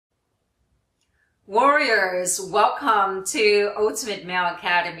Warriors, welcome to Ultimate Male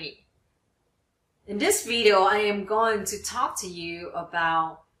Academy. In this video, I am going to talk to you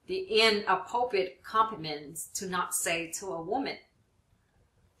about the inappropriate compliments to not say to a woman.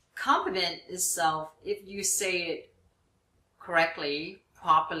 Compliment itself, if you say it correctly,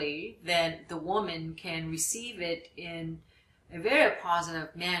 properly, then the woman can receive it in a very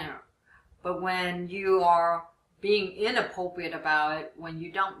positive manner. But when you are being inappropriate about it, when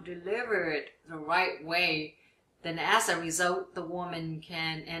you don't deliver it the right way, then as a result, the woman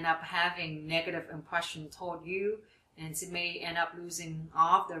can end up having negative impression toward you, and she may end up losing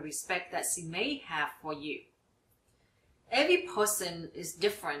all the respect that she may have for you. Every person is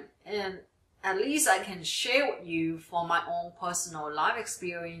different, and at least I can share with you from my own personal life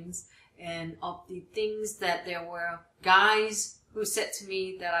experience and of the things that there were guys who said to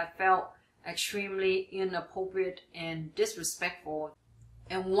me that I felt extremely inappropriate and disrespectful.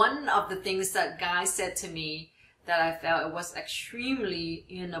 And one of the things that guys said to me that I felt it was extremely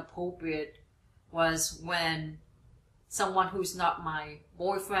inappropriate was when someone who's not my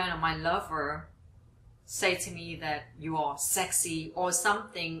boyfriend or my lover say to me that you are sexy or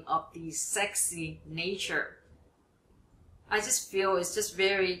something of the sexy nature. I just feel it's just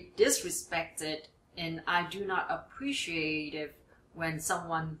very disrespected, and I do not appreciate it when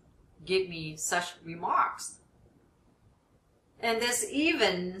someone give me such remarks. And there's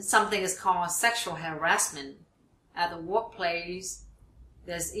even something is called sexual harassment. At the workplace,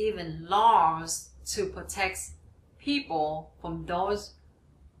 there's even laws to protect people from those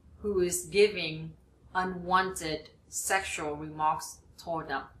who is giving unwanted sexual remarks toward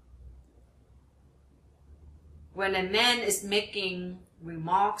them. When a man is making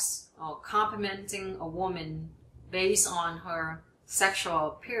remarks or complimenting a woman based on her sexual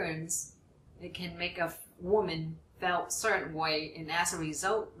appearance, it can make a woman feel a certain way, and as a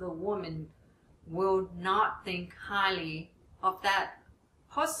result, the woman will not think highly of that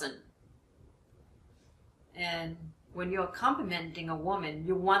person. And when you're complimenting a woman,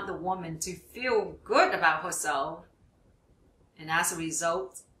 you want the woman to feel good about herself, and as a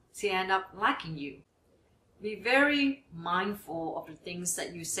result, she end up liking you. Be very mindful of the things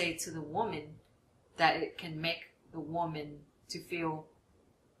that you say to the woman, that it can make the woman to feel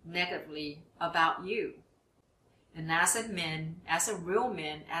negatively about you. And as a man, as a real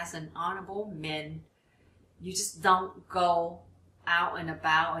man, as an honorable man, you just don't go out and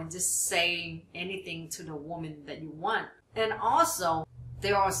about and just saying anything to the woman that you want. And also,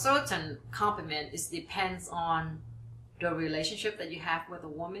 there are certain compliments. It depends on the relationship that you have with a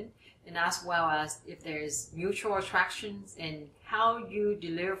woman, and as well as if there is mutual attractions and how you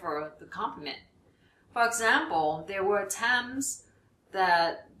deliver the compliment. For example, there were times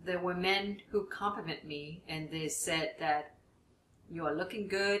that there were men who compliment me, and they said that you are looking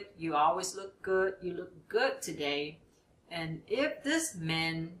good, you always look good, you look good today. And if this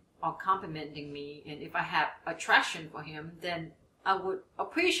man are complimenting me, and if I have attraction for him, then I would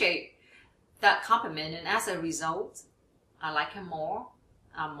appreciate that compliment, and as a result, I like him more,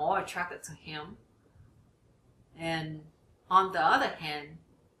 I'm more attracted to him. And on the other hand,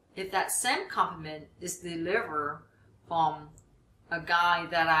 if that same compliment is delivered from a guy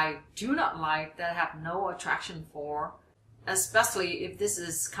that I do not like, that I have no attraction for, especially if this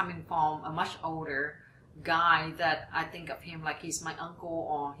is coming from a much older guy that I think of him like he's my uncle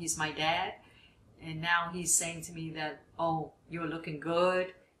or he's my dad, and now he's saying to me that, oh, you're looking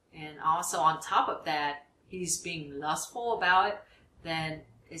good, and also on top of that, he's being lustful about it, then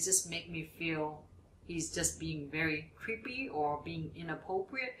it just makes me feel he's just being very creepy or being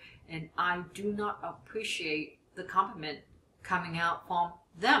inappropriate, and I do not appreciate the compliment coming out from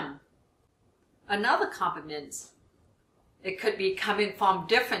them. Another compliment, it could be coming from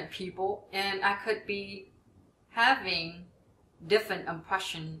different people, and I could be having different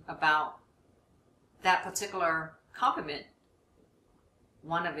impression about that particular compliment.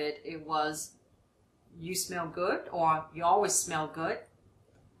 One of it was, you smell good, or you always smell good.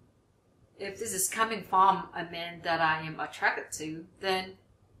 If this is coming from a man that I am attracted to, then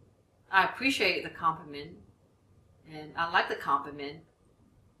I appreciate the compliment, and I like the compliment.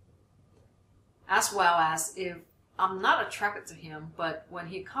 As well as if I'm not attracted to him, but when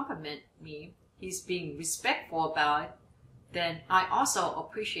he compliments me, he's being respectful about it, then I also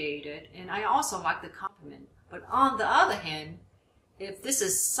appreciate it, and I also like the compliment. But on the other hand, if this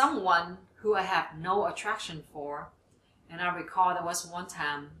is someone who I have no attraction for, and I recall there was one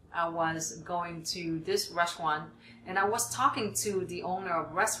time I was going to this restaurant, and I was talking to the owner of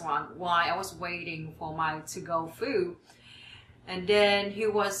the restaurant while I was waiting for my to-go food. And then he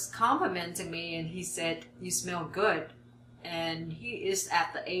was complimenting me, and he said, you smell good. and he is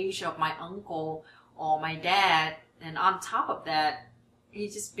at the age of my uncle or my dad, and on top of that,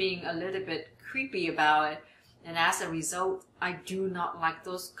 he's just being a little bit creepy about it, and as a result, I do not like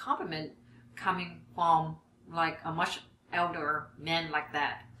those compliments coming from like a much elder man like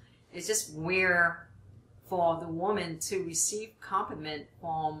that. It's just weird for the woman to receive compliment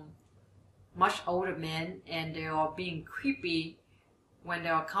from much older men, and they are being creepy when they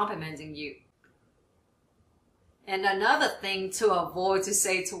are complimenting you. And another thing to avoid to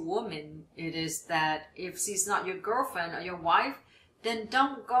say to women, it is that if she's not your girlfriend or your wife, then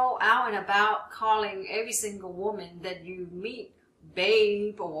don't go out and about calling every single woman that you meet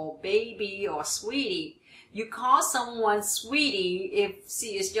babe or baby or sweetie. You call someone sweetie if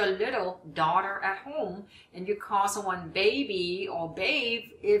she is your little daughter at home, and you call someone baby or babe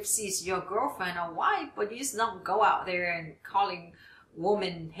if she's your girlfriend or wife, but you just don't go out there and calling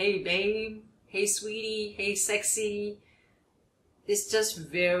woman, hey babe, hey sweetie, hey sexy. It's just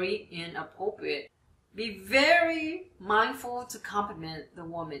very inappropriate. Be very mindful to compliment the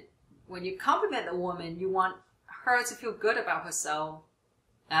woman. When you compliment the woman, you want her to feel good about herself.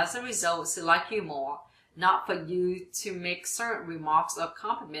 As a result, she like you more. Not for you to make certain remarks or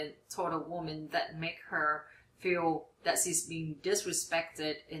compliment toward a woman that make her feel that she's being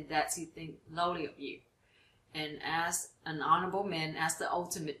disrespected and that she thinks lowly of you. And as an honorable man, as the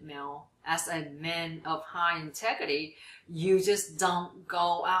ultimate male, as a man of high integrity, you just don't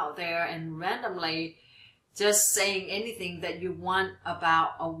go out there and randomly just saying anything that you want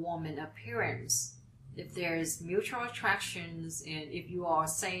about a woman's appearance. If there is mutual attractions and if you are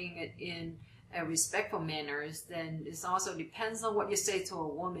saying it in a respectful manner, then it also depends on what you say to a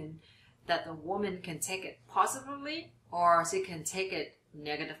woman, that the woman can take it positively or she can take it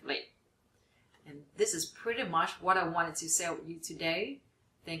negatively. And this is pretty much what I wanted to share with you today.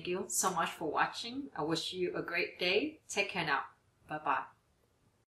 Thank you so much for watching. I wish you a great day. Take care now. Bye-bye.